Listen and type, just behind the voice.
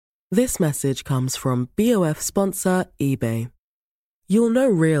This message comes from BOF sponsor eBay. You'll know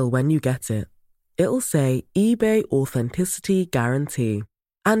real when you get it. It'll say eBay Authenticity Guarantee.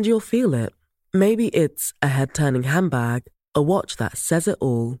 And you'll feel it. Maybe it's a head-turning handbag, a watch that says it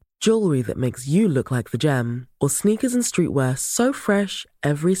all, jewelry that makes you look like the gem, or sneakers and streetwear so fresh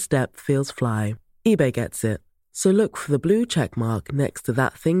every step feels fly. eBay gets it. So look for the blue check mark next to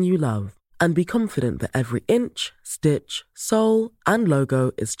that thing you love. And be confident that every inch, stitch, sole, and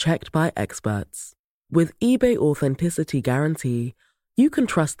logo is checked by experts. With eBay Authenticity Guarantee, you can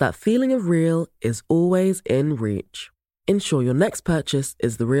trust that feeling of real is always in reach. Ensure your next purchase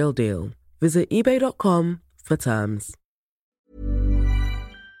is the real deal. Visit ebay.com for terms.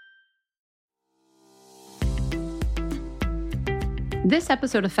 This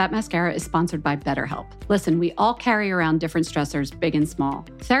episode of Fat Mascara is sponsored by BetterHelp. Listen, we all carry around different stressors, big and small.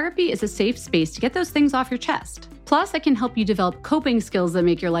 Therapy is a safe space to get those things off your chest. Plus, it can help you develop coping skills that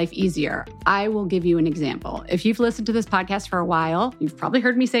make your life easier. I will give you an example. If you've listened to this podcast for a while, you've probably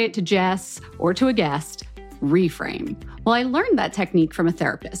heard me say it to Jess or to a guest. Reframe. Well, I learned that technique from a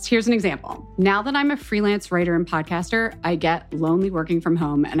therapist. Here's an example. Now that I'm a freelance writer and podcaster, I get lonely working from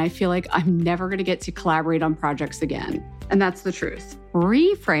home, and I feel like I'm never going to get to collaborate on projects again. And that's the truth.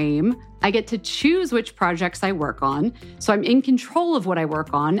 Reframe, I get to choose which projects I work on, so I'm in control of what I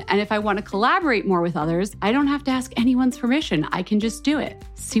work on, and if I want to collaborate more with others, I don't have to ask anyone's permission. I can just do it.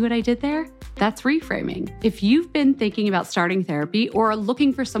 See what I did there? That's reframing. If you've been thinking about starting therapy or are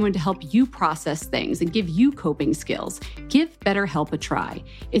looking for someone to help you process things and give you coping skills, give BetterHelp a try.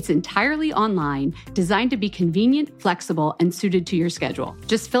 It's entirely online, designed to be convenient, flexible, and suited to your schedule.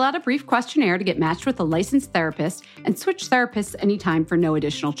 Just fill out a brief questionnaire to get matched with a licensed therapist and switch therapists anytime for no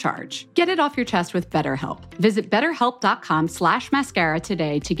additional charge. Get it off your chest with BetterHelp. Visit betterhelp.com/mascara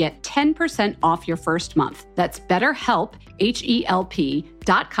today to get 10% off your first month. That's BetterHelp,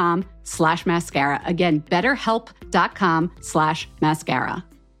 HELP.com/mascara. Again, betterhelp.com/mascara.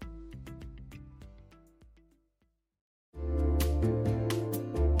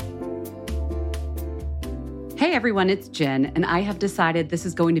 Hey everyone, it's Jen, and I have decided this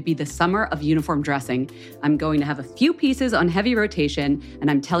is going to be the summer of uniform dressing. I'm going to have a few pieces on heavy rotation, and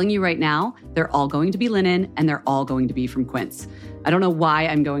I'm telling you right now, they're all going to be linen, and they're all going to be from Quince. I don't know why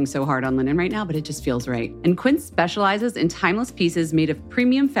I'm going so hard on linen right now, but it just feels right. And Quince specializes in timeless pieces made of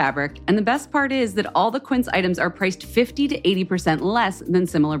premium fabric, and the best part is that all the Quince items are priced 50 to 80% less than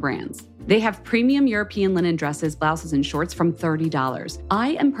similar brands. They have premium European linen dresses, blouses, and shorts from $30.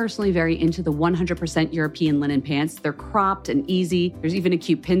 I am personally very into the 100% European linen pants. They're cropped and easy. There's even a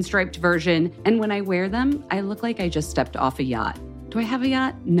cute pinstriped version. And when I wear them, I look like I just stepped off a yacht. Do I have a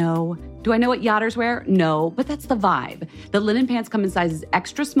yacht? No. Do I know what yachters wear? No, but that's the vibe. The linen pants come in sizes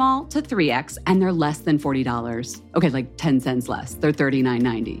extra small to 3X, and they're less than $40. Okay, like 10 cents less. They're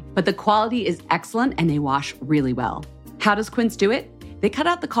 $39.90. But the quality is excellent, and they wash really well. How does Quince do it? They cut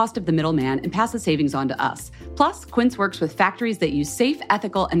out the cost of the middleman and pass the savings on to us. Plus, Quince works with factories that use safe,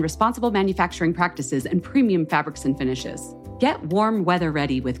 ethical, and responsible manufacturing practices and premium fabrics and finishes. Get warm weather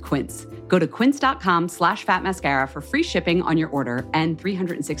ready with Quince. Go to quince.com/fatmascara for free shipping on your order and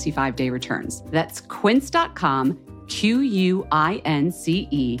 365-day returns. That's quince.com, QUINCE,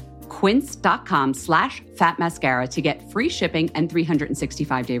 quince.com/fatmascara to get free shipping and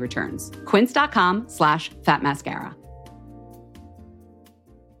 365-day returns. Quince.com/fatmascara.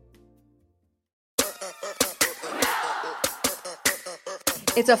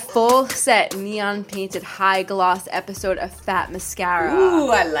 It's a full set neon painted high gloss episode of Fat Mascara. Ooh,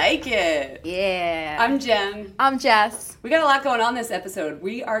 I like it. Yeah. I'm Jen. I'm Jess. We got a lot going on this episode.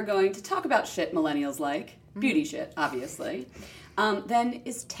 We are going to talk about shit millennials like. Beauty shit, obviously. Then,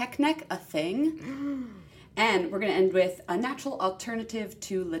 is tech neck a thing? And we're going to end with a natural alternative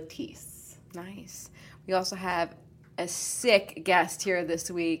to Latisse. Nice. We also have a sick guest here this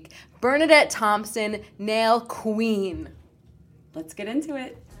week. Bernadette Thompson, nail queen. Let's get into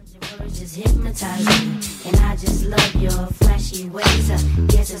it. Just hypnotize me, and I just love your flashy ways.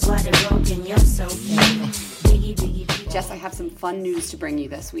 Guess that's why they're broken. You're so fake. Biggie. Jess, I have some fun news to bring you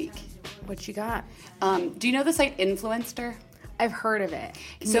this week. What you got? Do you know the site Influenster? I've heard of it.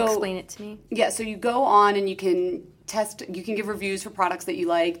 Can you explain it to me? Yeah, so you go on and you can give reviews for products that you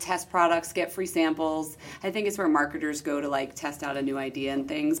like, test products, get free samples. I think it's where marketers go to like test out a new idea and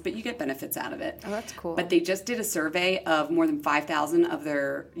things, but you get benefits out of it. Oh, that's cool. But they just did a survey of more than 5,000 of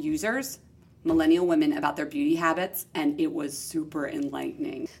their users, millennial women, about their beauty habits, and it was super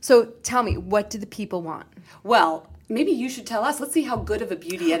enlightening. So tell me, what do the people want? Well, maybe you should tell us. Let's see how good of a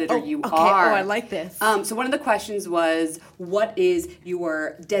beauty editor you are. Oh, I like this. So one of the questions was, what is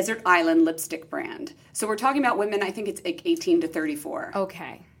your Desert Island lipstick brand? So we're talking about women, I think it's like 18 to 34.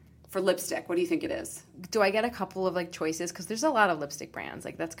 Okay. for lipstick, what do you think it is? Do I get a couple of like choices? Because there's a lot of lipstick brands.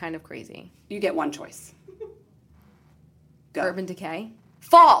 Like that's kind of crazy. You get one choice. Go. Urban Decay.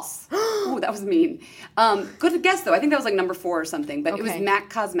 False. Ooh, that was mean. Good guess though. I think that was like number 4 or something. But it was Okay. MAC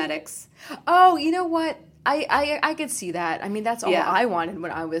Cosmetics. Oh, you know what? I could see that. I mean, that's all Yeah. I wanted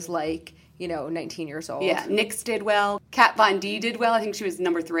when I was like, 19 years old. Yeah, NYX did well. Kat Von D did well. I think she was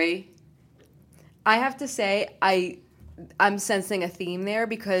number 3. I have to say, I'm sensing a theme there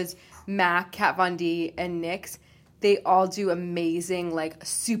because MAC, Kat Von D, and NYX, they all do amazing, like,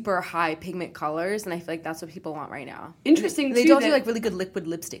 super high pigment colors, and I feel like that's what people want right now. Interesting, They too, don't do, that- like, really good liquid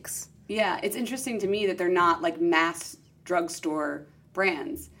lipsticks. Yeah, it's interesting to me that they're not like mass drugstore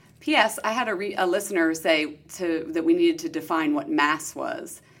brands. P.S. I had a listener say that we needed to define what mass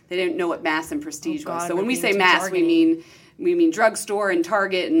was. They didn't know what mass and prestige Oh, was. God, So when we're we being say too mass, we jargony. mean drugstore and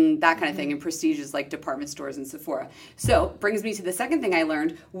Target and that kind of thing, and prestige is like department stores and Sephora. So brings me to the second thing I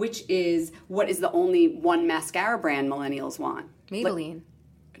learned, which is what is the only one mascara brand millennials want? Maybelline.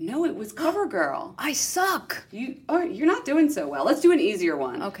 No, it was CoverGirl. I suck! You're not doing so well. Let's do an easier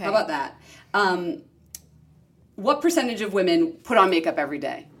one. Okay. How about that? What percentage of women put on makeup every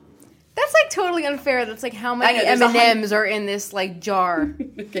day? That's, like, totally unfair. That's, like, how many know, there's M&Ms are in this, like, jar.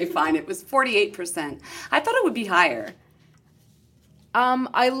 Okay, fine. It was 48%. I thought it would be higher.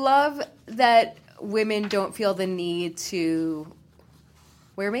 I love that women don't feel the need to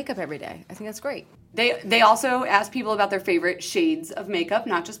wear makeup every day. I think that's great. They also asked people about their favorite shades of makeup,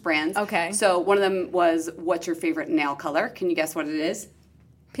 not just brands. Okay. So one of them was, what's your favorite nail color? Can you guess what it is?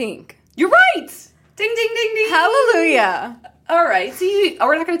 Pink. You're right! Ding, ding, ding, ding! Hallelujah! All right. See,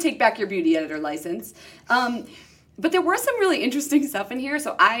 we're not going to take back your beauty editor license. But there were some really interesting stuff in here.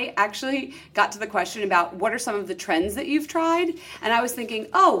 So I actually got to the question about what are some of the trends that you've tried? And I was thinking,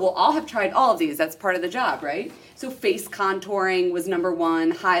 oh, well, I'll have tried all of these. That's part of the job, right? So face contouring was number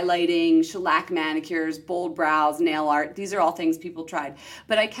 1, highlighting, shellac manicures, bold brows, nail art. These are all things people tried.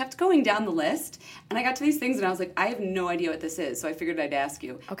 But I kept going down the list, and I got to these things, and I was like, I have no idea what this is. So I figured I'd ask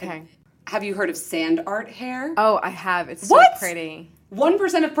you. Okay. Have you heard of sand art hair? Oh, I have. It's so What? pretty.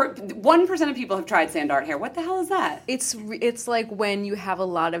 1% of people have tried sand art hair. What the hell is that? It's like when you have a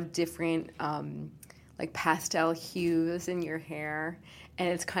lot of different like pastel hues in your hair, and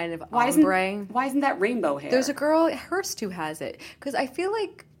it's kind of ombre. Why isn't that rainbow hair? There's a girl, Hearst, who has it because I feel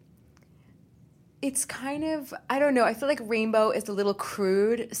like it's kind of, I don't know. I feel like rainbow is a little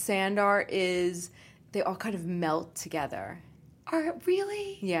crude. Sand art they all kind of melt together.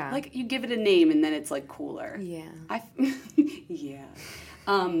 Really? Yeah. Like you give it a name and then it's like cooler. Yeah. Yeah.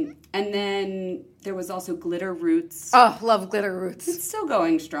 And then there was also glitter roots. Oh, love glitter roots. It's still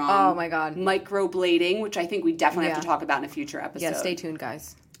going strong. Oh my God. Microblading, which I think we definitely have Yeah. to talk about in a future episode. Yeah, stay tuned,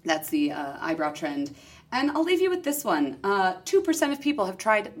 guys. That's the eyebrow trend. And I'll leave you with this one. 2% of people have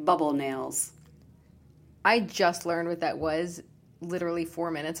tried bubble nails. I just learned what that was literally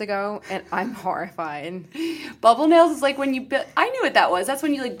 4 minutes ago, and I'm horrified. Bubble nails is like when you I knew what that was. That's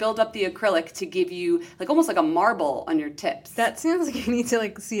when you like build up the acrylic to give you like almost like a marble on your tips. That seems like you need to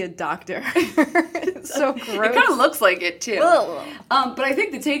like see a doctor. It's so gross. It kind of looks like it too. Ugh. But I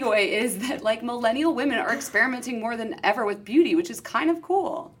think the takeaway is that like millennial women are experimenting more than ever with beauty, which is kind of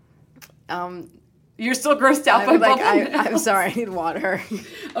cool. You're still grossed out by bubble nails. I'm sorry, I need water.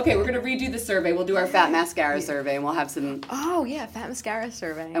 Okay, we're gonna redo the survey. We'll do our fat mascara survey, and we'll have some. Oh yeah, fat mascara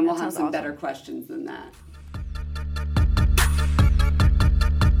survey. And we'll That have sounds some awesome. better questions than that.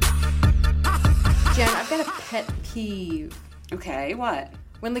 Jen, I've got a pet peeve. Okay, what?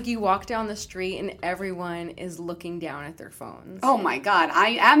 When like you walk down the street and everyone is looking down at their phones. Oh my God,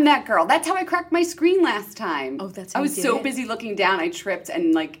 I am that girl. That's how I cracked my screen last time. Oh, that's how I you was did so it? busy looking down, I tripped,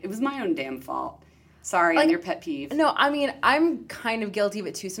 and like it was my own damn fault. Sorry, I'm Like, your pet peeve. No, I mean, I'm kind of guilty of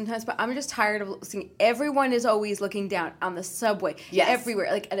it too sometimes, but I'm just tired of seeing everyone is always looking down on the subway, Yes.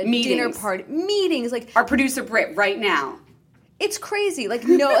 everywhere, like at a Meetings. dinner party, meetings, like Our producer Britt, right now. it's crazy. Like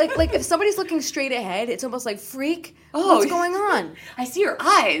no, like if somebody's looking straight ahead, it's almost like freak. Oh, What's going on? I see your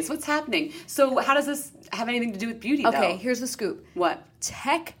eyes. What's happening? So, how does this have anything to do with beauty? Okay, though? here's the scoop. What?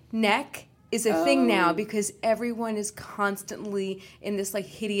 Tech neck is a thing now because everyone is constantly in this like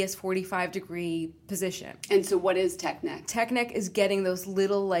hideous 45-degree position. And so, what is tech neck? Tech neck is getting those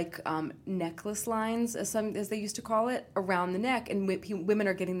little like necklace lines, as they used to call it, around the neck, and women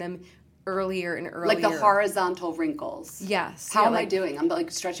are getting them earlier and earlier. Like the horizontal wrinkles. Yes. How Yeah, am I like- doing? I'm like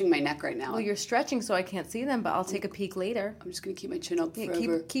stretching my neck right now. Well, you're stretching, so I can't see them, but I'll take a peek later. I'm just gonna keep my chin up Yeah,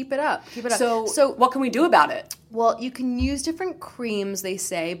 forever. keep it up. Keep it up. So, what can we do about it? Well, you can use different creams, they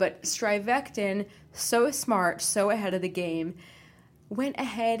say, but Strivectin, so smart, so ahead of the game, went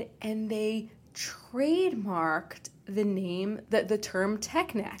ahead and they trademarked the name, the term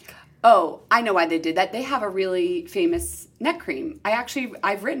tech neck? Oh, I know why they did that. They have a really famous neck cream.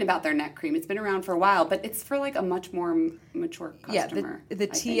 I've written about their neck cream. It's been around for a while, but it's for like a much more mature customer. Yeah, the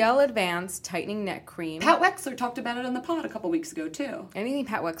TL Advanced Tightening Neck Cream. Pat Wexler talked about it on the pod a couple weeks ago too. Anything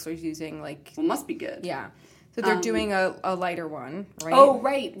Pat Wexler's using, like... Well, must be good. Yeah. So they're doing a lighter one, right? Oh,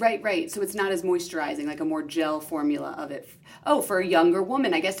 right. So it's not as moisturizing, like a more gel formula of it. Oh, for a younger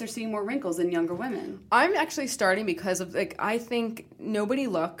woman. I guess they're seeing more wrinkles in younger women. I'm actually starting because of, like, I think nobody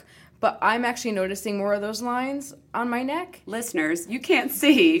look... But I'm actually noticing more of those lines on my neck. Listeners, you can't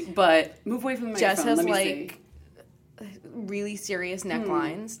see, but move away from the Jess microphone. has, Let me see. really serious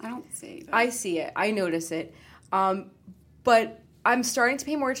necklines. I don't see that. I see it. I notice it. But I'm starting to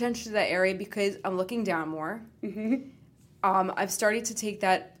pay more attention to that area because I'm looking down more. Mm-hmm. I've started to take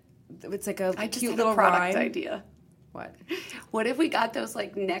that. It's like a cute little product rhyme. idea. What? What if we got those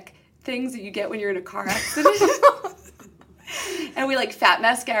like neck things that you get when you're in a car accident? And we like Fat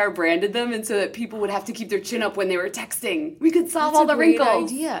Mascara branded them, and so that people would have to keep their chin up when they were texting. We could solve all the wrinkles.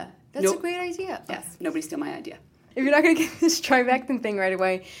 That's a great idea. Yes, nobody steal my idea. If you're not going to get this Trivectin thing right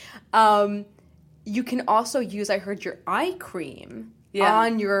away, you can also use, I heard, your eye cream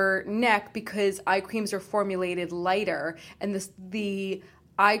on your neck because eye creams are formulated lighter, and the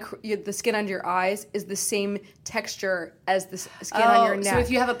skin under your eyes is the same texture as the skin on your neck. So if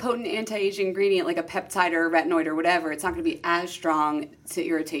you have a potent anti-aging ingredient like a peptide or a retinoid or whatever, it's not going to be as strong to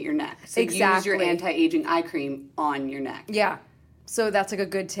irritate your neck. So use your anti-aging eye cream on your neck. Yeah. So that's like a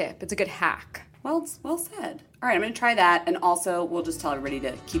good tip. It's a good hack. Well said. All right, I'm going to try that, and also we'll just tell everybody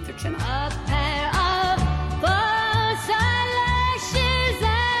to keep their chin up. A pair of false eyelashes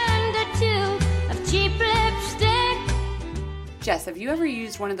and a tube of cheap lipstick. Jess, have you ever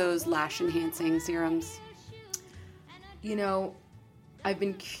used one of those lash-enhancing serums? You know, I've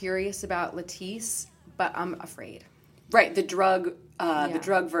been curious about Latisse, but I'm afraid. Right, the drug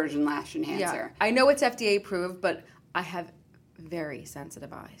version lash enhancer. Yeah. I know it's FDA approved, but I have very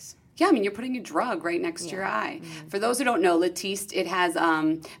sensitive eyes. Yeah, I mean, you're putting a drug right next to your eye. Mm-hmm. For those who don't know, Latisse, it has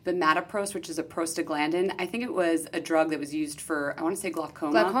Bimatoprost, which is a prostaglandin. I think it was a drug that was used for, I want to say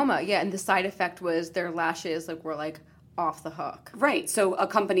glaucoma. Glaucoma, yeah, and the side effect was their lashes were off the hook. Right, so a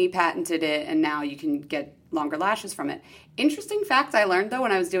company patented it, and now you can get longer lashes from it. Interesting fact I learned, though,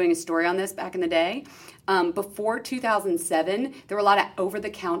 when I was doing a story on this back in the day, before 2007, there were a lot of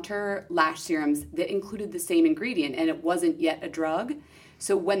over-the-counter lash serums that included the same ingredient, and it wasn't yet a drug.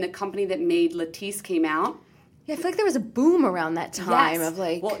 So when the company that made Latisse came out... Yeah, I feel like there was a boom around that time of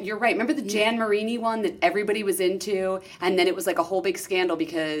Well, you're right. Remember the Jan Marini one that everybody was into, and then it was like a whole big scandal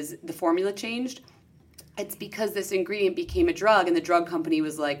because the formula changed? It's because this ingredient became a drug, and the drug company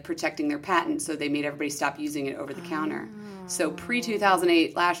was like protecting their patent, so they made everybody stop using it over the counter. So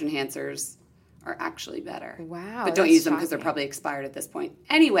pre-2008 lash enhancers are actually better. Wow. But don't use them because they're probably expired at this point.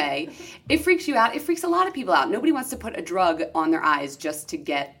 Anyway, it freaks you out. It freaks a lot of people out. Nobody wants to put a drug on their eyes just to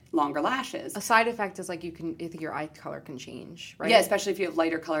get longer lashes. A side effect is your eye color can change, right? Yeah, especially if you have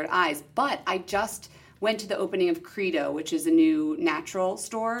lighter colored eyes. But I just went to the opening of Credo, which is a new natural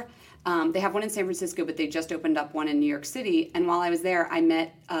store. They have one in San Francisco, but they just opened up one in New York City. And while I was there, I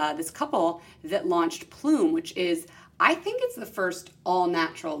met this couple that launched Plume, which is, I think it's the first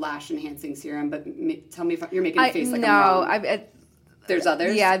all-natural lash-enhancing serum. But tell me if you're making a face like I'm wrong. There's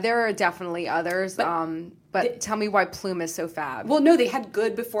others? Yeah, there are definitely others. But tell me why Plume is so fab. Well, no, they had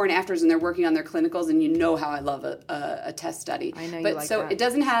good before and afters, and they're working on their clinicals, and you know how I love a test study. I know you but like so that. It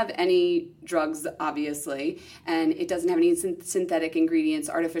doesn't have any drugs, obviously, and it doesn't have any synthetic ingredients,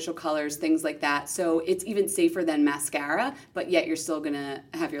 artificial colors, things like that. So it's even safer than mascara, but yet you're still going to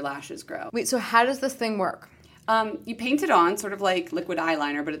have your lashes grow. Wait, so how does this thing work? You paint it on, sort of like liquid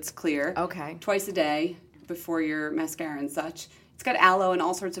eyeliner, but it's clear. Okay. Twice a day before your mascara and such. It's got aloe and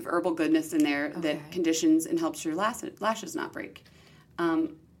all sorts of herbal goodness in there that conditions and helps your lashes not break.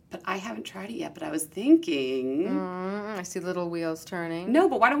 But I haven't tried it yet, but I was thinking... I see little wheels turning. No,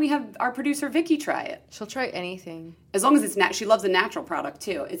 but why don't we have our producer, Vicky, try it? She'll try anything. As long as it's she loves a natural product,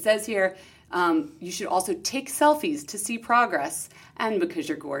 too. It says here, you should also take selfies to see progress, and because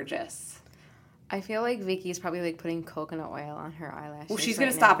you're gorgeous. I feel like Vicky's probably putting coconut oil on her eyelashes. Well, she's going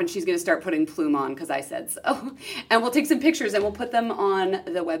to stop and she's going to start putting Plume on because I said so. And we'll take some pictures and we'll put them on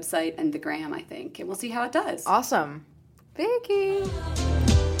the website and the gram, I think. And we'll see how it does. Awesome. Vicky.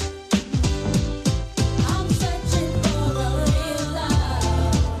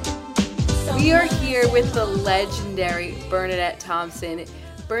 We are here with the legendary Bernadette Thompson.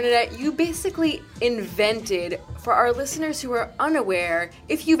 Bernadette, you basically invented, for our listeners who are unaware,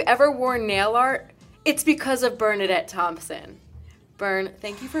 if you've ever worn nail art, it's because of Bernadette Thompson. Bern,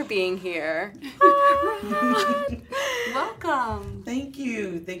 thank you for being here. Welcome. Thank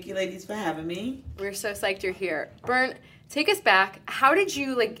you. Thank you, ladies, for having me. We're so psyched you're here. Bern, take us back. How did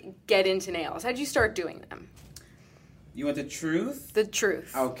you get into nails? How did you start doing them? You want the truth? The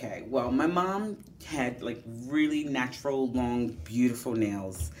truth. Okay. Well, my mom had really natural, long, beautiful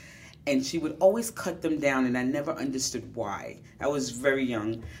nails. And she would always cut them down, and I never understood why. I was very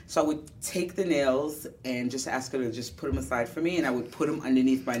young. So I would take the nails and just ask her to just put them aside for me, and I would put them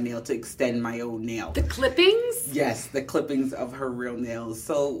underneath my nail to extend my own nail. The clippings? Yes, the clippings of her real nails.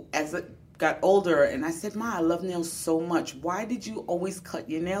 So as I got older, and I said, Ma, I love nails so much. Why did you always cut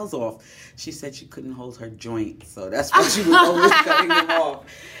your nails off? She said she couldn't hold her joint, so that's why she was always cutting them off.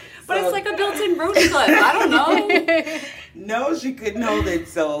 But it's like a built-in roach clip. I don't know. No, she couldn't hold it,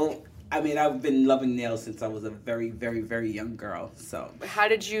 so... I mean, I've been loving nails since I was a very, very, very young girl. So, how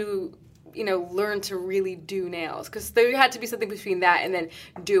did you, learn to really do nails? Because there had to be something between that and then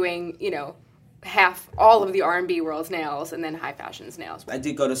doing, all of the R&B world's nails and then high fashion's nails. I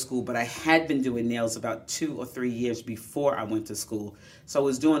did go to school, but I had been doing nails about 2 or 3 years before I went to school. So I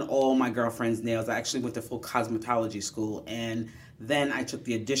was doing all my girlfriend's nails. I actually went to full cosmetology school, and then I took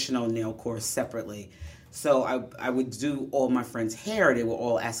the additional nail course separately. So I would do all my friends' hair. They were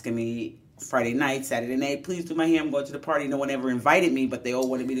all asking me Friday night, Saturday night, please do my hair. I'm going to the party. No one ever invited me, but they all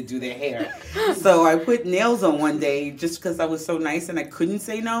wanted me to do their hair. So I put nails on one day just because I was so nice and I couldn't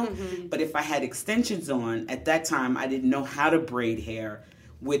say no. Mm-hmm. But if I had extensions on, at that time, I didn't know how to braid hair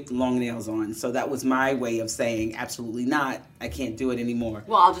with long nails on. So that was my way of saying, absolutely not. I can't do it anymore.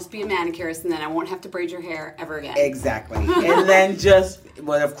 Well, I'll just be a manicurist and then I won't have to braid your hair ever again. Exactly. And then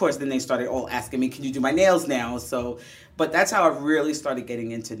of course, then they started all asking me, can you do my nails now? So, but that's how I really started getting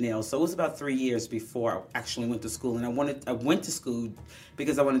into nails. So it was about 3 years before I actually went to school. And I went to school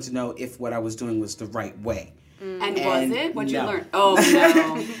because I wanted to know if what I was doing was the right way. And was it? What'd you learn? Oh,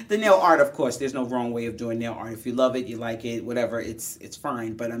 no. The nail art, of course, there's no wrong way of doing nail art. If you love it, you like it, whatever, it's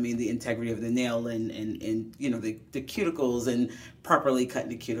fine. But I mean, the integrity of the nail and the cuticles and properly cutting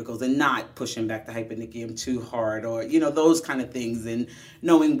the cuticles and not pushing back the hyponychium too hard or, those kind of things. And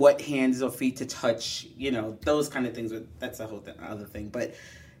knowing what hands or feet to touch, those kind of things. That's a whole other thing. But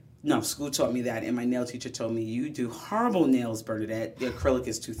no, school taught me that, and my nail teacher told me, you do horrible nails, Bernadette. The acrylic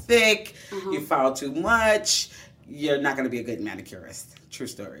is too thick, you file too much, you're not going to be a good manicurist. True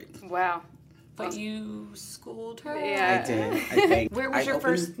story. Wow. But you schooled her? Yeah. I did, I think. Where was your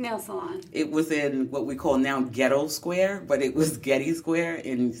first nail salon? It was in what we call now Ghetto Square, but it was Getty Square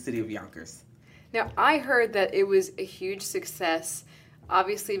in the city of Yonkers. Now, I heard that it was a huge success,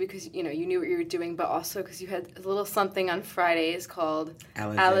 obviously because, you knew what you were doing, but also because you had a little something on Fridays called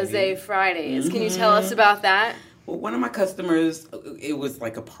Alizé Fridays. Mm-hmm. Can you tell us about that? Well, one of my customers, it was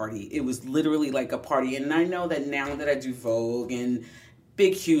like a party. It was literally like a party. And I know that now that I do Vogue and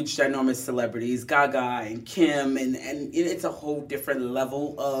big, huge, ginormous celebrities, Gaga and Kim, and it's a whole different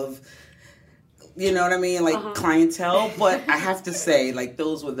level of, you know what I mean, clientele. But I have to say,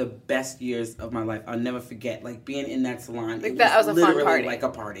 those were the best years of my life. I'll never forget, being in that salon. It was a fun party. Like a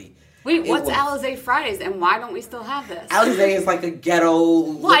party. Wait, what's Alizé Fridays, and why don't we still have this? Alizé is like a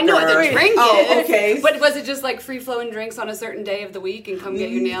ghetto. Well, I know what the drink is. Oh, okay. But was it just free-flowing drinks on a certain day of the week and come get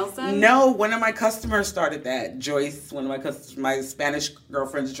your nails done? No, one of my customers started that. Joyce, one of my Spanish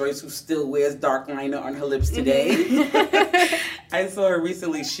girlfriends, Joyce, who still wears dark liner on her lips today. I saw her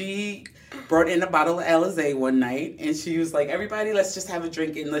recently. She brought in a bottle of Alizé one night, and she was like, everybody, let's just have a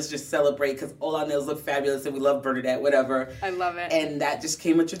drink and let's just celebrate because all our nails look fabulous and we love Bernadette, whatever. I love it. And that just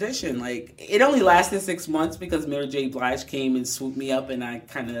became a tradition. It only lasted 6 months because Mary J. Blige came and swooped me up, and I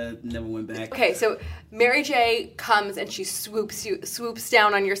kind of never went back. Okay, so Mary J. comes and she swoops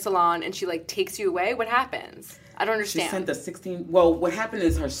down on your salon and she takes you away. What happens? I don't understand. She sent the 16... Well, what happened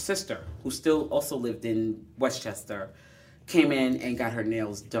is her sister, who still also lived in Westchester, came in and got her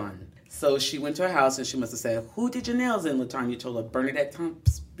nails done. So she went to her house and she must have said, who did your nails in? LaTanya told her, Bernadette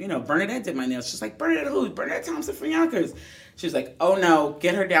Thompson. Bernadette did my nails. She's like, Bernadette who? Bernadette Thompson from Yonkers. She's like, oh no,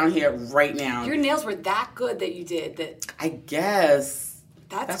 get her down here right now. Your nails were that good that you did that. I guess.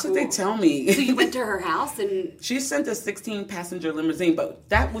 That's cool. What they tell me. So you went to her house and... She sent a 16-passenger limousine, but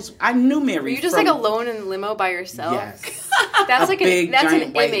I knew Mary. Were you just alone in the limo by yourself? Yes. That's a big, giant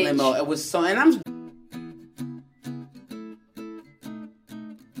an white image. limo. It was so, and I'm...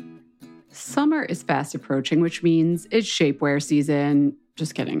 Summer is fast approaching, which means it's shapewear season.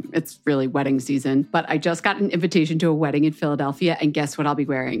 Just kidding. It's really wedding season. But I just got an invitation to a wedding in Philadelphia, and guess what I'll be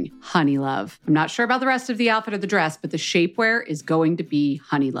wearing? Honey Love. I'm not sure about the rest of the outfit or the dress, but the shapewear is going to be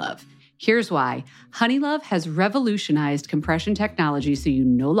Honey Love. Here's why. Honey Love has revolutionized compression technology so you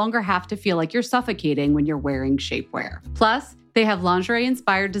no longer have to feel like you're suffocating when you're wearing shapewear. Plus, They have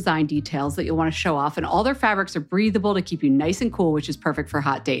lingerie-inspired design details that you'll want to show off, and all their fabrics are breathable to keep you nice and cool, which is perfect for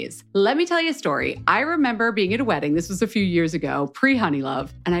hot days. Let me tell you a story. I remember being at a wedding, this was a few years ago,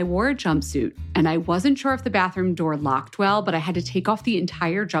 pre-Honeylove, and I wore a jumpsuit, and I wasn't sure if the bathroom door locked well, but I had to take off the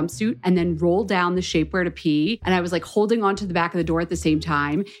entire jumpsuit and then roll down the shapewear to pee, and I was like holding onto the back of the door at the same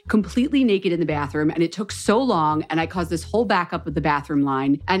time, completely naked in the bathroom, and it took so long, and I caused this whole backup of the bathroom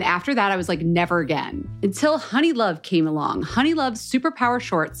line, and after that, I was like, never again. Until Honeylove came along. Honeylove's Superpower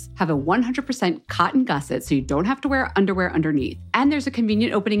shorts have a 100% cotton gusset, so you don't have to wear underwear underneath. And there's a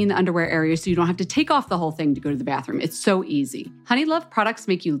convenient opening in the underwear area, so you don't have to take off the whole thing to go to the bathroom. It's so easy. Honeylove products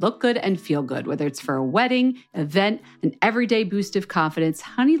make you look good and feel good, whether it's for a wedding, event, an everyday boost of confidence.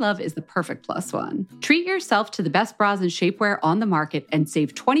 Honeylove is the perfect plus one. Treat yourself to the best bras and shapewear on the market and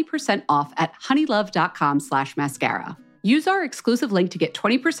save 20% off at honeylove.com/mascara. Use our exclusive link to get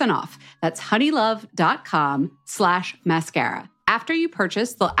 20% off. That's honeylove.com/mascara. After you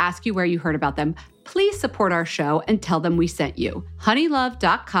purchase, they'll ask you where you heard about them. Please support our show and tell them we sent you.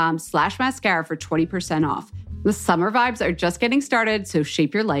 honeylove.com/mascara for 20% off. The summer vibes are just getting started, so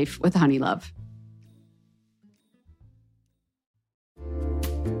shape your life with Honeylove.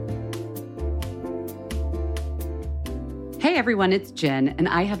 Hey everyone, it's Jen, and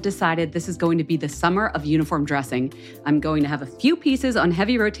I have decided this is going to be the summer of uniform dressing. I'm going to have a few pieces on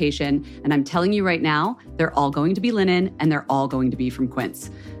heavy rotation, and I'm telling you right now, they're all going to be linen, and they're all going to be from Quince.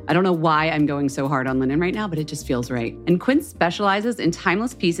 I don't know why I'm going so hard on linen right now, but it just feels right. And Quince specializes in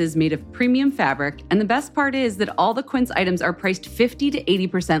timeless pieces made of premium fabric, and the best part is that all the Quince items are priced 50 to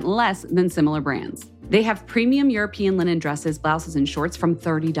 80% less than similar brands. They have premium European linen dresses, blouses, and shorts from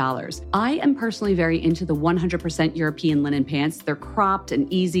 $30. I am personally very into the 100% European linen pants. They're cropped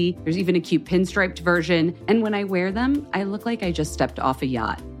and easy. There's even a cute pinstriped version. And when I wear them, I look like I just stepped off a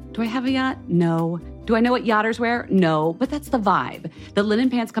yacht. Do I have a yacht? No. Do I know what yachters wear? No, but that's the vibe. The linen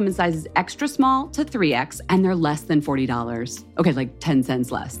pants come in sizes extra small to 3X, and they're less than $40. Okay, like 10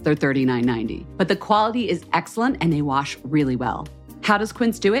 cents less. They're $39.90. But the quality is excellent, and they wash really well. How does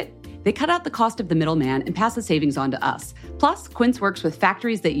Quince do it? They cut out the cost of the middleman and pass the savings on to us. Plus, Quince works with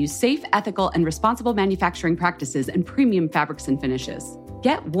factories that use safe, ethical, and responsible manufacturing practices and premium fabrics and finishes.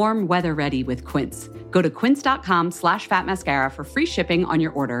 Get warm weather ready with Quince. Go to quince.com/fatmascara for free shipping on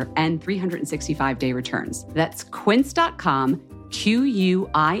your order and 365-day returns. That's quince.com,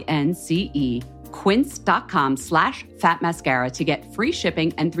 QUINCE, quince.com/fatmascara to get free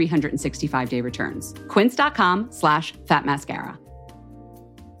shipping and 365-day returns. Quince.com/fatmascara.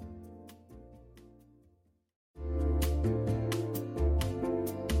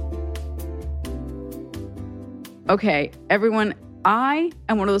 Okay, everyone, I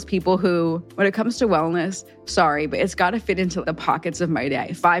am one of those people who, when it comes to wellness, sorry, but it's got to fit into the pockets of my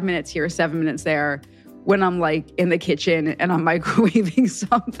day. 5 minutes here, 7 minutes there. When I'm like in the kitchen and I'm microwaving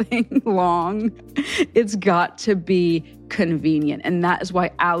something long, it's got to be convenient. And that is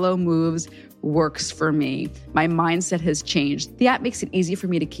why Alo Moves works for me. My mindset has changed. The app makes it easy for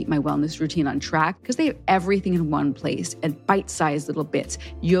me to keep my wellness routine on track because they have everything in one place and bite-sized little bits: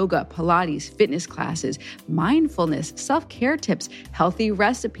 yoga, Pilates, fitness classes, mindfulness, self-care tips, healthy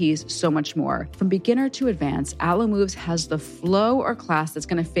recipes, so much more. From beginner to advanced, Alo Moves has the flow or class that's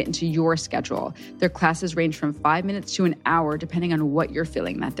going to fit into your schedule. Their classes range from 5 minutes to an hour, depending on what you're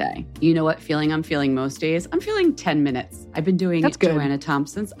feeling that day. You know what feeling I'm feeling most days? I'm feeling 10 minutes. I've been doing Joanna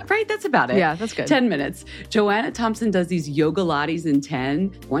Thompson's, right? That's about it. Yeah, that's good. 10 minutes. Joanna Thompson does these yoga lattes in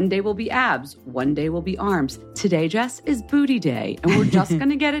 10. One day will be abs. One day will be arms. Today, Jess, is booty day. And we're just going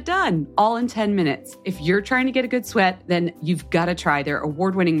to get it done all in 10 minutes. If you're trying to get a good sweat, then you've got to try their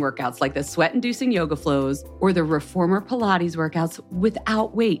award-winning workouts like the sweat-inducing yoga flows or the reformer Pilates workouts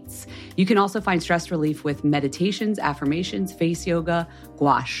without weights. You can also find stress relief with meditations, affirmations, face yoga,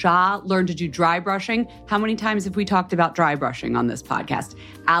 gua sha, learn to do dry brushing. How many times have we talked about dry brushing on this podcast?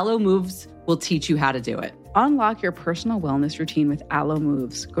 Alo Moves will teach you how to do it. Unlock your personal wellness routine with Alo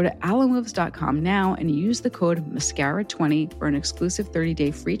Moves. Go to alomoves.com now and use the code MASCARA20 for an exclusive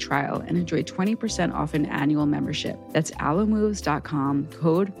 30-day free trial and enjoy 20% off an annual membership. That's alomoves.com,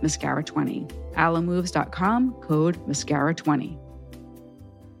 code MASCARA20. alomoves.com, code MASCARA20.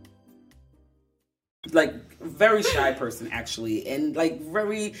 Like, very shy person, actually. And, like,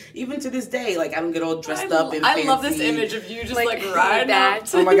 very, even to this day, like, I don't get all dressed up and fancy. I love this image of you just, like riding that.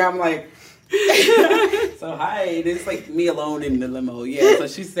 Oh, my God, I'm like... So hi, it's like me alone in the limo. Yeah, so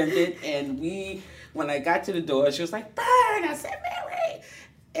she sent it, and when I got to the door, she was like, "Burn!" I said, "Mary,"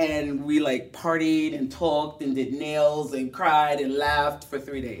 and we like partied and talked and did nails and cried and laughed for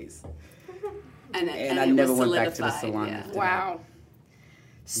 3 days. And I never went back to the salon. Yeah. Wow.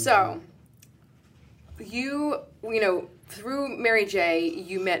 So, you know, through Mary J,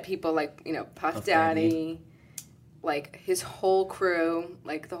 you met people like, you know, Puff Daddy, like his whole crew,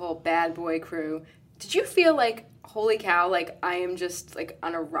 like the whole Bad Boy crew. Did you feel like, holy cow, like I am just like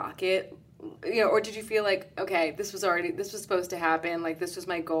on a rocket, you know, or did you feel like, okay, this was supposed to happen, like this was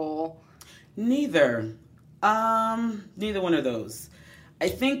my goal? Neither one of those. I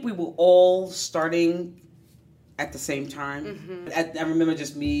think we were all starting at the same time. I remember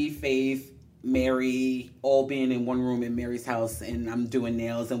just me, Faith, Mary, all being in one room in Mary's house, and I'm doing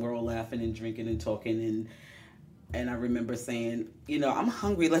nails, and we're all laughing and drinking and talking, and I remember saying, you know, I'm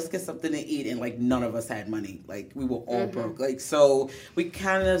hungry, let's get something to eat, and like none of us had money. Like we were all broke. Like, so we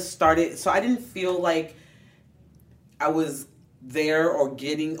kind of started, so I didn't feel like I was there or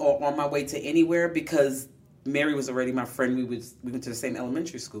on my way to anywhere because Mary was already my friend. We went to the same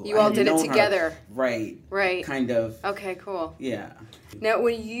elementary school. You all did it together. Right. Kind of. Okay, cool. Yeah. Now,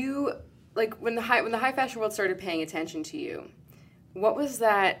 when you, like, when the high fashion world started paying attention to you, what was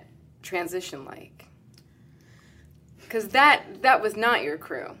that transition like? Because that was not your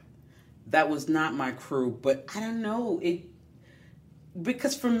crew. That was not my crew, but I don't know.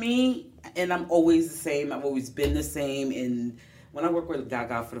 Because for me, and I'm always the same, I've always been the same, and when I worked with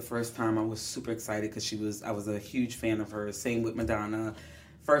Gaga for the first time, I was super excited because I was a huge fan of hers. Same with Madonna.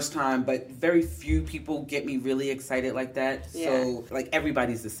 First time, but very few people get me really excited like that. Yeah. So, like,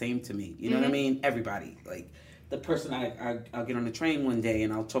 everybody's the same to me. You know what I mean? Everybody. Like, the person I'll get on the train one day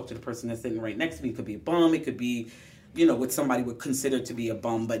and I'll talk to the person that's sitting right next to me. It could be a bum. It could be, you know, what somebody would consider to be a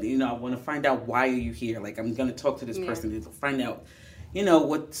bum. But, you know, I want to find out, why are you here? Like, I'm going to talk to this person and find out, you know,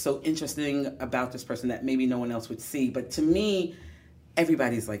 what's so interesting about this person that maybe no one else would see. But to me,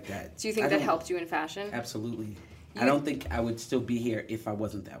 everybody's like that. Do you think that helped you in fashion? Absolutely. I don't think I would still be here if I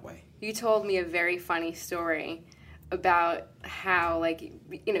wasn't that way. You told me a very funny story about how, like,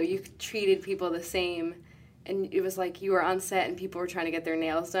 you know, you treated people the same, and it was like you were on set and people were trying to get their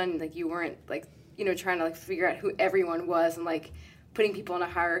nails done. Like, you weren't, like, you know, trying to, like, figure out who everyone was and, like, putting people in a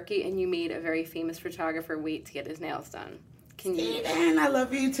hierarchy, and you made a very famous photographer wait to get his nails done. Can you? Steven, I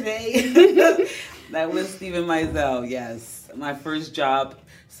love you today. That was Steven Meisel, yes. My first job.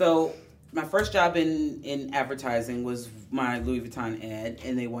 So my first job in advertising was my Louis Vuitton ad,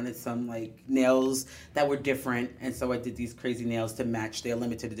 and they wanted some, like, nails that were different, and so I did these crazy nails to match their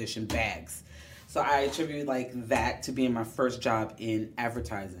limited edition bags. So I attribute, like, that to being my first job in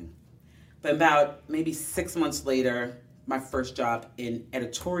advertising. But about maybe 6 months later, my first job in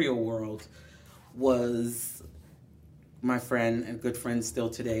editorial world was my friend and good friend still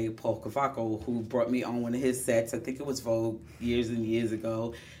today, Paul Cavaco, who brought me on one of his sets. I think it was Vogue years and years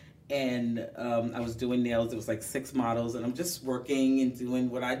ago. And I was doing nails. It was like 6 models, and I'm just working and doing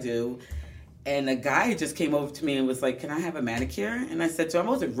what I do. And a guy just came over to me and was like, "Can I have a manicure?" And I said to him, I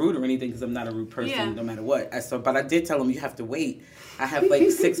wasn't rude or anything because I'm not a rude person no matter what. But I did tell him, "You have to wait. I have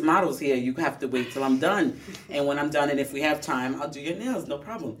like 6 models here. You have to wait till I'm done. And when I'm done, and if we have time, I'll do your nails, no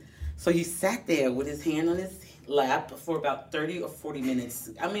problem." So he sat there with his hand on his lap for about 30 or 40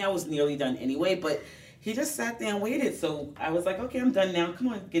 minutes. I mean, I was nearly done anyway, but he just sat there and waited. So I was like, "Okay, I'm done now. Come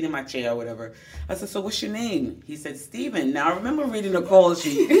on, get in my chair or whatever." I said, "So what's your name?" He said, "Steven." Now, I remember reading the call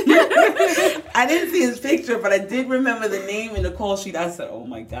sheet. I didn't see his picture, but I did remember the name in the call sheet. I said, "Oh,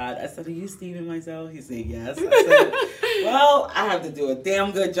 my God." I said, "Are you Steven Meisel?" He said, "Yes." I said, "Well, I have to do a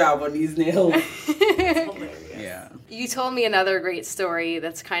damn good job on these nails." Yeah. You told me another great story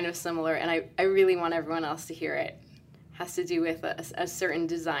that's kind of similar, and I really want everyone else to hear it. Has to do with a certain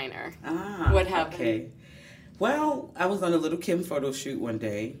designer. What happened? Okay. Well, I was on a Little Kim photo shoot one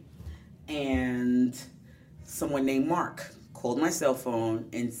day, and someone named Mark called my cell phone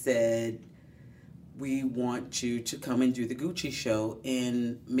and said, "We want you to come and do the Gucci show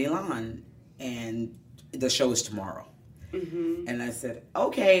in Milan, and the show is tomorrow." Mm-hmm. And I said,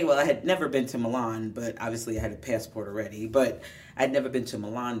 "Okay." Well, I had never been to Milan, but obviously I had a passport already, but I'd never been to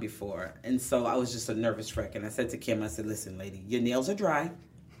Milan before. And so I was just a nervous wreck. And I said to Kim, I said, "Listen, lady, your nails are dry.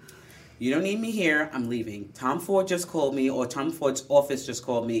 You don't need me here. I'm leaving. Tom Ford just called me, or Tom Ford's office just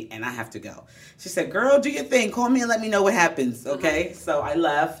called me, and I have to go." She said, "Girl, do your thing. Call me and let me know what happens, okay?" Uh-huh. So I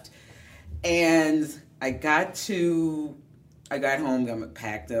left, and I got home, got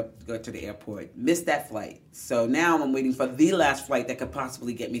packed up, got to the airport, missed that flight. So now I'm waiting for the last flight that could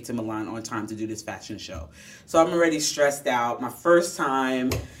possibly get me to Milan on time to do this fashion show. So I'm already stressed out. My first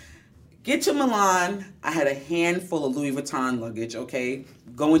time, get to Milan, I had a handful of Louis Vuitton luggage, okay,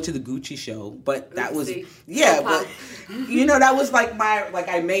 going to the Gucci show. But that was, but, you know, that was like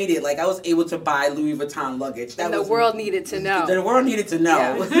I made it. Like, I was able to buy Louis Vuitton luggage. The world needed to know. The world needed to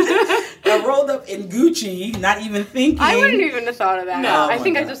know. Yeah. I rolled up in Gucci, not even thinking. I wouldn't even have thought of that. No, I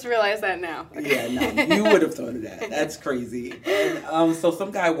think my I God. just realized that now. Yeah, no, you would have thought of that. That's crazy. And so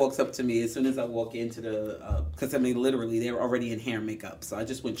some guy walks up to me as soon as I walk into the, because I mean, literally, they were already in hair and makeup. So I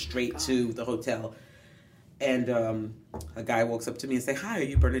just went straight to the hotel. And a guy walks up to me and say, "Hi, are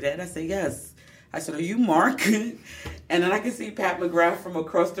you Bernadette?" I say, "Yes." I said, "Are you Mark?" And then I could see Pat McGrath from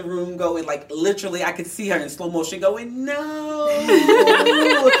across the room going, like, literally, I could see her in slow motion going, "No."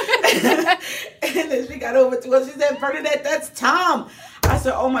 And then she got over to us. She said, "Bernadette, that's Tom." I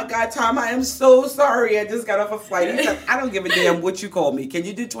said, "Oh my God, Tom, I am so sorry. I just got off a flight." He said, "I don't give a damn what you call me. Can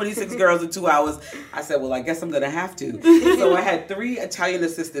you do 26 girls in 2 hours?" I said, "Well, I guess I'm going to have to." So I had 3 Italian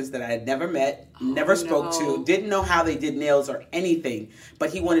assistants that I had never met, never spoke to, didn't know how they did nails or anything. But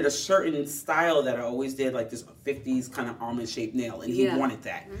he wanted a certain style that I always did, like this 50s kind of almond-shaped nail. And he wanted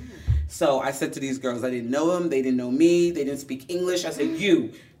that. So I said to these girls, I didn't know them. They didn't know me. They didn't speak English. I said,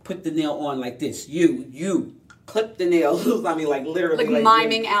 "You, put the nail on like this. You. Clip the nail." I mean, like literally. Like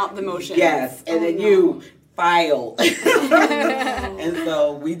miming out the motion. Yes. And then you file. And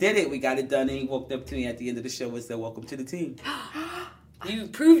so we did it. We got it done. And he walked up to me at the end of the show and said, "Welcome to the team." You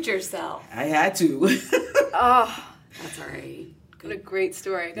proved yourself. I had to. Oh, That's all right. what a great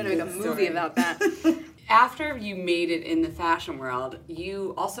story. Gotta make a movie story. about that. After you made it in the fashion world,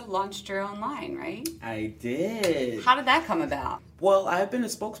 you also launched your own line, right? I did. How did that come about? Well, I've been a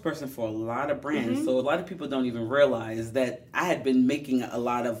spokesperson for a lot of brands, so a lot of people don't even realize that I had been making a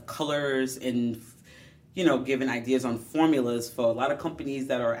lot of colors and, you know, giving ideas on formulas for a lot of companies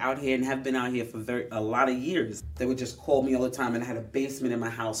that are out here and have been out here for a lot of years. They would just call me all the time, and I had a basement in my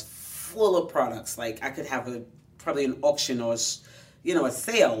house full of products. Like I could have probably an auction or a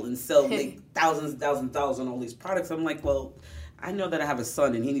sale and sell make thousands of dollars on all these products. I'm like, well, I know that I have a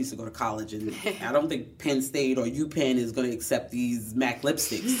son and he needs to go to college, and I don't think Penn State or UPenn is going to accept these MAC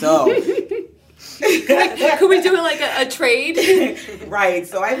lipsticks. So, Could we do it like a trade? right.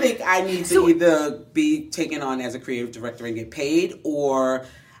 So I think I need to either be taken on as a creative director and get paid, or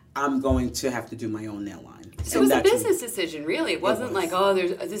I'm going to have to do my own nail line. So it was a business decision, really. It wasn't like, oh,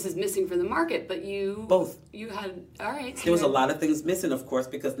 this is missing from the market, but you... Both. You had, all right. So there was a lot of things missing, of course,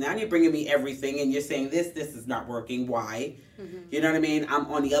 because now you're bringing me everything and you're saying this is not working. Why? You know what I mean? I'm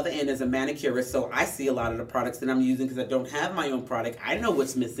on the other end as a manicurist, so I see a lot of the products that I'm using because I don't have my own product. I know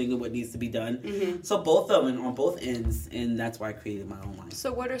what's missing and what needs to be done. So both of them on both ends, and that's why I created my own line.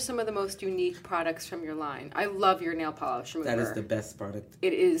 So what are some of the most unique products from your line? I love your nail polish remover. That is the best product.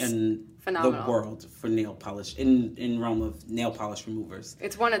 It is in phenomenal. the world for nail polish, in realm of nail polish removers.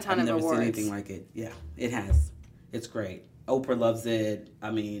 It's won a ton I've of awards. never seen anything like it. Yeah, it has. It's great. Oprah loves it. I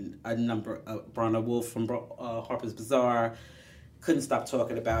mean, Bronner Wolf from Harper's Bazaar couldn't stop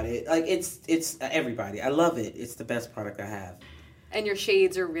talking about it. Like, it's everybody. I love it. It's the best product I have. And your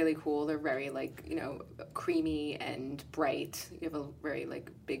shades are really cool. They're very, creamy and bright. You have a very,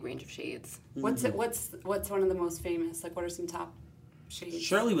 big range of shades. What's one of the most famous? Like, what are some top shades?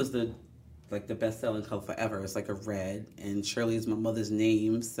 Shirley was the best-selling color forever. It's like a red, and Shirley is my mother's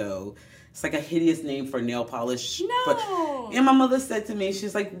name, so it's like a hideous name for nail polish. No! And my mother said to me,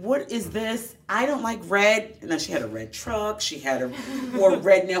 she's like, "What is this? I don't like red." And then she had a red truck. She wore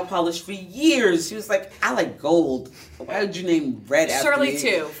red nail polish for years. She was like, "I like gold. Why would you name red after Shirley me?"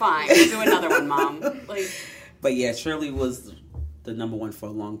 too. Fine. We'll do another one, Mom. But yeah, Shirley was the number one for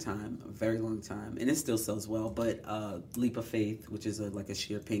a long time, a very long time, and it still sells well. But Leap of Faith, which is like a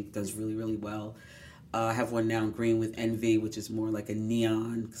sheer pink, does really, really well. I have one now in green with Envy, which is more like a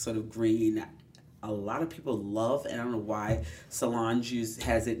neon sort of green. A lot of people love, and I don't know why, Solange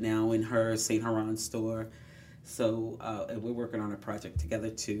has it now in her St. Laurent store. So and we're working on a project together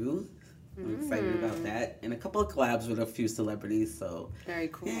too. I'm excited about that, and a couple of collabs with a few celebrities. So Very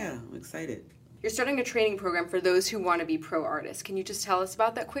cool. Yeah, I'm excited. You're starting a training program for those who want to be pro artists. Can you just tell us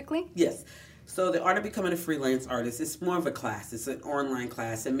about that quickly? Yes. So the Art of Becoming a Freelance Artist, it's more of a class. It's an online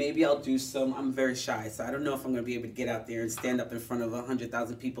class, and maybe I'll do some. I'm very shy, so I don't know if I'm going to be able to get out there and stand up in front of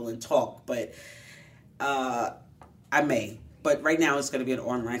 100,000 people and talk, but I may. But right now it's going to be an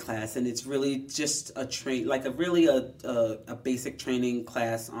online class, and it's really just a basic training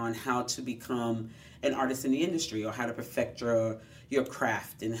class on how to become an artist in the industry, or how to perfect your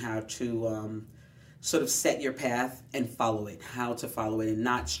craft, and how to sort of set your path and follow it, how to follow it and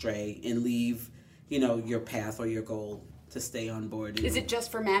not stray and leave, your path or your goal to stay on board. Is it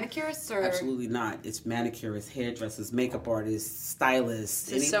just for manicurists or? Absolutely not. It's manicurists, hairdressers, makeup artists,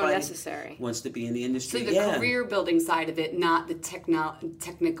 stylists. It's so anybody necessary. wants to be in the industry. So the career building side of it, not the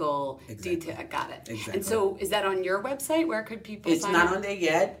technical Exactly. detail. Got it. Exactly. And so is that on your website? Where could people It's sign not up? on there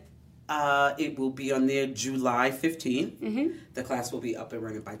yet. It will be on there July 15th. The class will be up and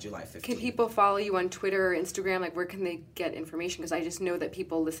running by July 15th. Can people follow you on Twitter or Instagram? Like, where can they get information? Because I just know that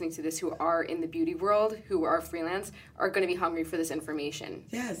people listening to this who are in the beauty world, who are freelance, are going to be hungry for this information.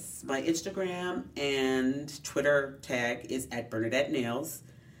 Yes, my Instagram and Twitter tag is at Bernadette Nails.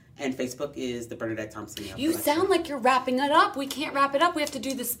 And Facebook is the Bernadette Thompson Nail You Collection. sound like you're wrapping it up. We can't wrap it up. We have to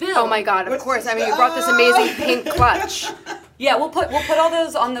do the spill. Oh my God! Of course. I mean, you brought this amazing pink clutch. Yeah, we'll put all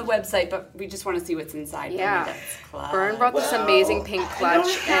those on the website, but we just want to see what's inside. Yeah. Bernadette's clutch. Bern brought this amazing pink clutch. I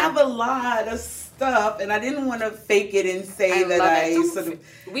don't have a lot of stuff, and I didn't want to fake it and say I that love I it. sort of...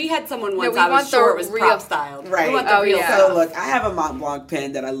 We had someone once. we I was want the sure it was real- prop styled. Right. We want the real yeah. So stuff. look, I have a Mont Blanc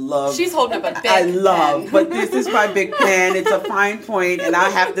pen that I love. She's holding up a big I love, pen. but this is my big pen. It's a fine point, and I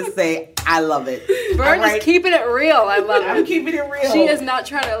have to say, I love it. Bern All right? is keeping it real. I love I'm it. keeping it real. She is not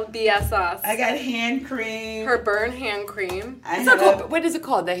trying to BS us. I got hand cream. Her Bern hand cream. I It's not have called, what is it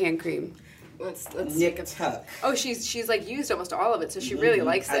called? The hand cream. Let's Nip take a. Tuck. Oh, she's like used almost all of it, so she really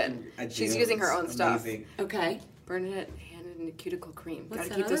likes it. I She's do. using her It's own stuff. amazing. Okay. Bernadette handed in a cuticle cream. What's Gotta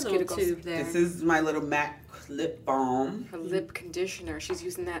that keep other those little cuticles. tube there? This is my little MAC lip balm, Her lip conditioner. She's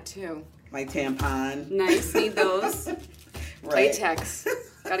using that too. my tampon. Nice. Need those. Right. Latex.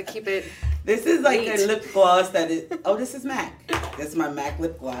 Gotta keep it. This is like Neat. a lip gloss that is. Oh, this is MAC. This is my MAC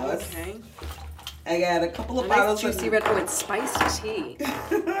lip gloss. Okay. I got a couple of A nice bottles juicy of red. Oh, it's spiced tea.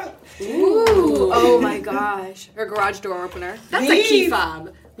 Ooh. Oh my gosh. Her garage door opener. That's a key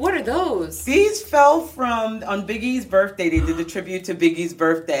fob. What are those? These fell from on Biggie's birthday. They did a tribute to Biggie's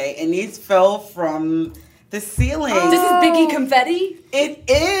birthday, and these fell from the ceiling. This is Biggie confetti? It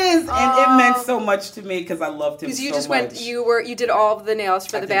is, and it meant so much to me because I loved him Because so you just much. you did all of the nails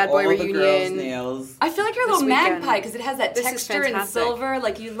for I the did Bad Boy all the girls' reunion. nails. I feel like you're a This little weekend. magpie because it has that This is texture and fantastic. silver.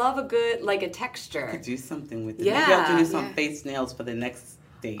 Like you love a good, like a texture. Do something with it. Yeah, Maybe I'll do some yeah. face nails for the next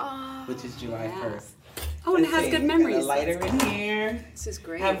date, which is July yeah. 1st. Oh, and it Let's has see. good Got memories. a lighter in here. This is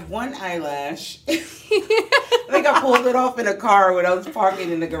great. I have one eyelash. I think I pulled it off in a car when I was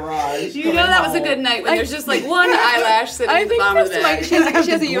parking in the garage. You know that was a good night when there's just like one eyelash sitting I at the think bottom of the that's my, bag. she has,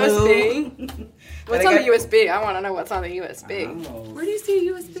 she has a Glue. USB. What's I on the got- USB? I want to know what's on the USB. Oh. Where do you see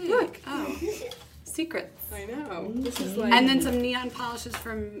a USB? Look. Oh. Secrets. I know. This is like. And then some neon polishes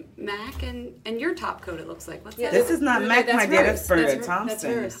from MAC and your top coat, it looks like. What's that? This is not MAC, my dear. That's Bernadette That's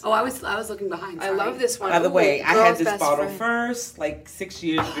Thompson. hers. Oh, I was looking behind. I Sorry. love this one. By the Ooh, way, I had girl's this best bottle friend. first, like 6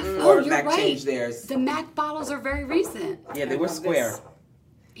 years Oh, before you're MAC right. changed theirs. The MAC bottles are very recent. Yeah, they were love square. this.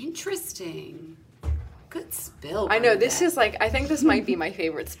 Interesting. Good spill. I know this Bernadette. is like I think this might be my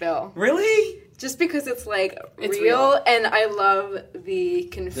favorite spill, Really? just because it's like It's real, real. and I love the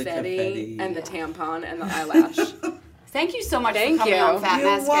confetti, confetti, and the yeah. tampon and the eyelash. Thank you so much Thank for coming you. on Fat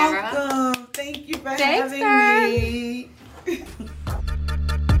You're Mascara. welcome. Thank you for Thanks, having me.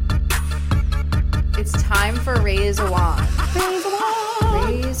 It's time for Raise a Wand. Raise a Wand.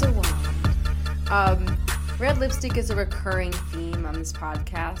 Raise a Wand. Red lipstick is a recurring theme on this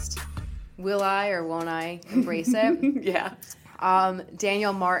podcast. Will I or won't I embrace it? Yeah.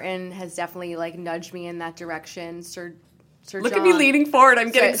 Daniel Martin has definitely like nudged me in that direction. Sir Look John, at me leaning forward. I'm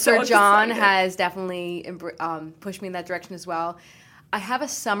getting Sir John excited. has definitely pushed me in that direction as well. I have a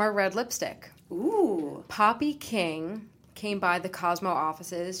summer red lipstick. Ooh. Poppy King came by the Cosmo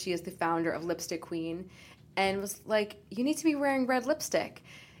offices. She is the founder of Lipstick Queen, and was like, "You need to be wearing red lipstick."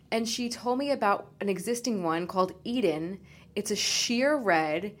 And she told me about an existing one called Eden. It's a sheer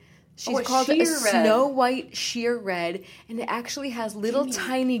red. She's a called it a sheer red. Snow White sheer red, and it actually has little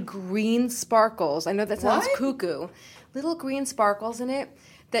tiny green sparkles. I know that sounds What? cuckoo. Little green sparkles in it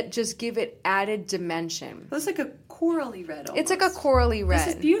that just give it added dimension. It looks like a corally red almost. It's like a corally red.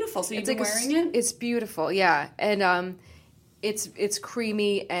 This is beautiful. So you've It's been like wearing it? It's beautiful, yeah. And it's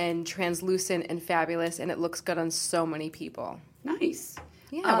creamy and translucent and fabulous, and it looks good on so many people. Nice.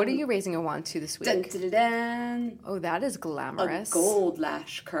 Yeah, what are you raising a wand to this week? Dun, dun, dun, dun. Oh, that is A glamorous. gold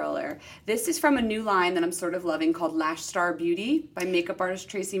lash curler. This is from a new line that I'm sort of loving called Lash Star Beauty by makeup artist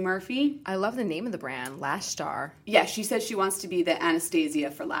Tracy Murphy. I love the name of the brand, Lash Star. Yeah, she says she wants to be the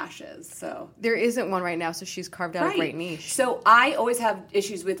Anastasia for lashes. So There isn't one right now, so she's carved out a great niche. So I always have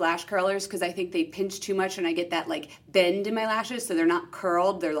issues with lash curlers because I think they pinch too much and I get that like bend in my lashes, so they're not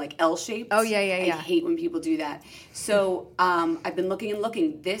curled, they're like L-shaped. Oh, yeah. I hate when people do that. So I've been looking and looking.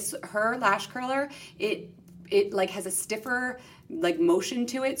 Her lash curler, it like has a stiffer like motion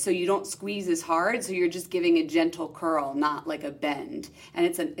to it, so you don't squeeze as hard, so you're just giving a gentle curl, not like a bend. And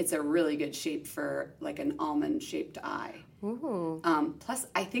it's a really good shape for like an almond shaped eye. Ooh. Plus,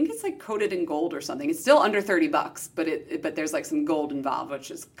 I think it's like coated in gold or something. It's still under $30, but there's like some gold involved, which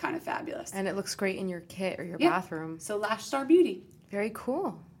is kind of fabulous. And it looks great in your kit or your Yeah. bathroom. So Lash Star Beauty. Very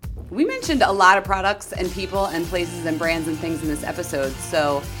cool. We mentioned a lot of products and people and places and brands and things in this episode,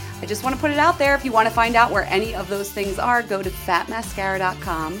 so I just want to put it out there. If you want to find out where any of those things are, go to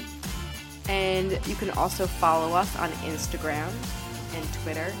fatmascara.com. And you can also follow us on Instagram and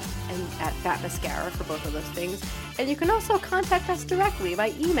Twitter and at Fat Mascara for both of those things. And you can also contact us directly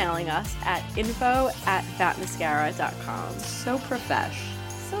by emailing us at info@fatmascara.com. So profesh.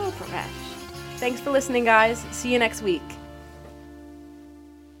 So profesh. Thanks for listening, guys. See you next week.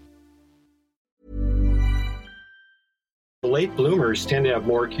 Late bloomers tend to have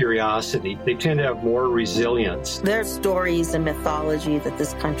more curiosity. They tend to have more resilience. There are stories and mythology that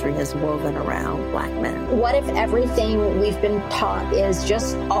this country has woven around Black men. What if everything we've been taught is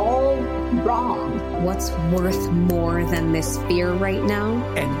just all wrong? What's worth more than this fear right now?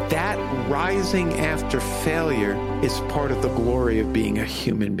 And that rising after failure is part of the glory of being a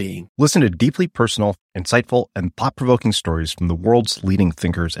human being. Listen to deeply personal, insightful, and thought-provoking stories from the world's leading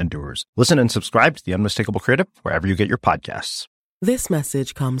thinkers and doers. Listen and subscribe to The Unmistakable Creative wherever you get your podcasts. This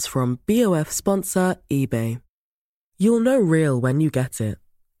message comes from BOF sponsor eBay. You'll know real when you get it.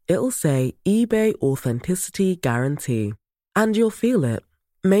 It'll say eBay Authenticity Guarantee. And you'll feel it.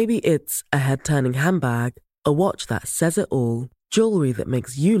 Maybe it's a head-turning handbag, a watch that says it all, jewelry that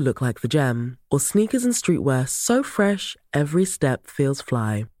makes you look like the gem, or sneakers and streetwear so fresh every step feels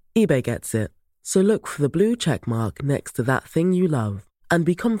fly. eBay gets it. So look for the blue check mark next to that thing you love and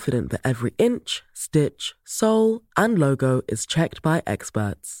be confident that every inch, stitch, sole, and logo is checked by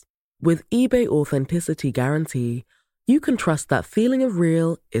experts. With eBay Authenticity Guarantee, you can trust that feeling of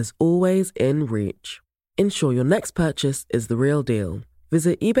real is always in reach. Ensure your next purchase is the real deal.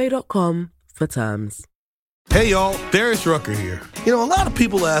 Visit eBay.com for terms. Hey y'all, Darius Rucker here. You know, a lot of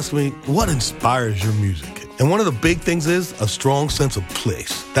people ask me, what inspires your music? And one of the big things is a strong sense of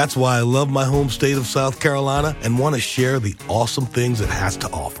place. That's why I love my home state of South Carolina and want to share the awesome things it has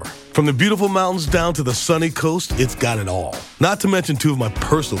to offer. From the beautiful mountains down to the sunny coast, it's got it all. Not to mention two of my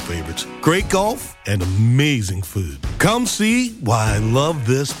personal favorites, great golf and amazing food. Come see why I love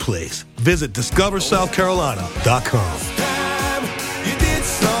this place. Visit discoversouthcarolina.com.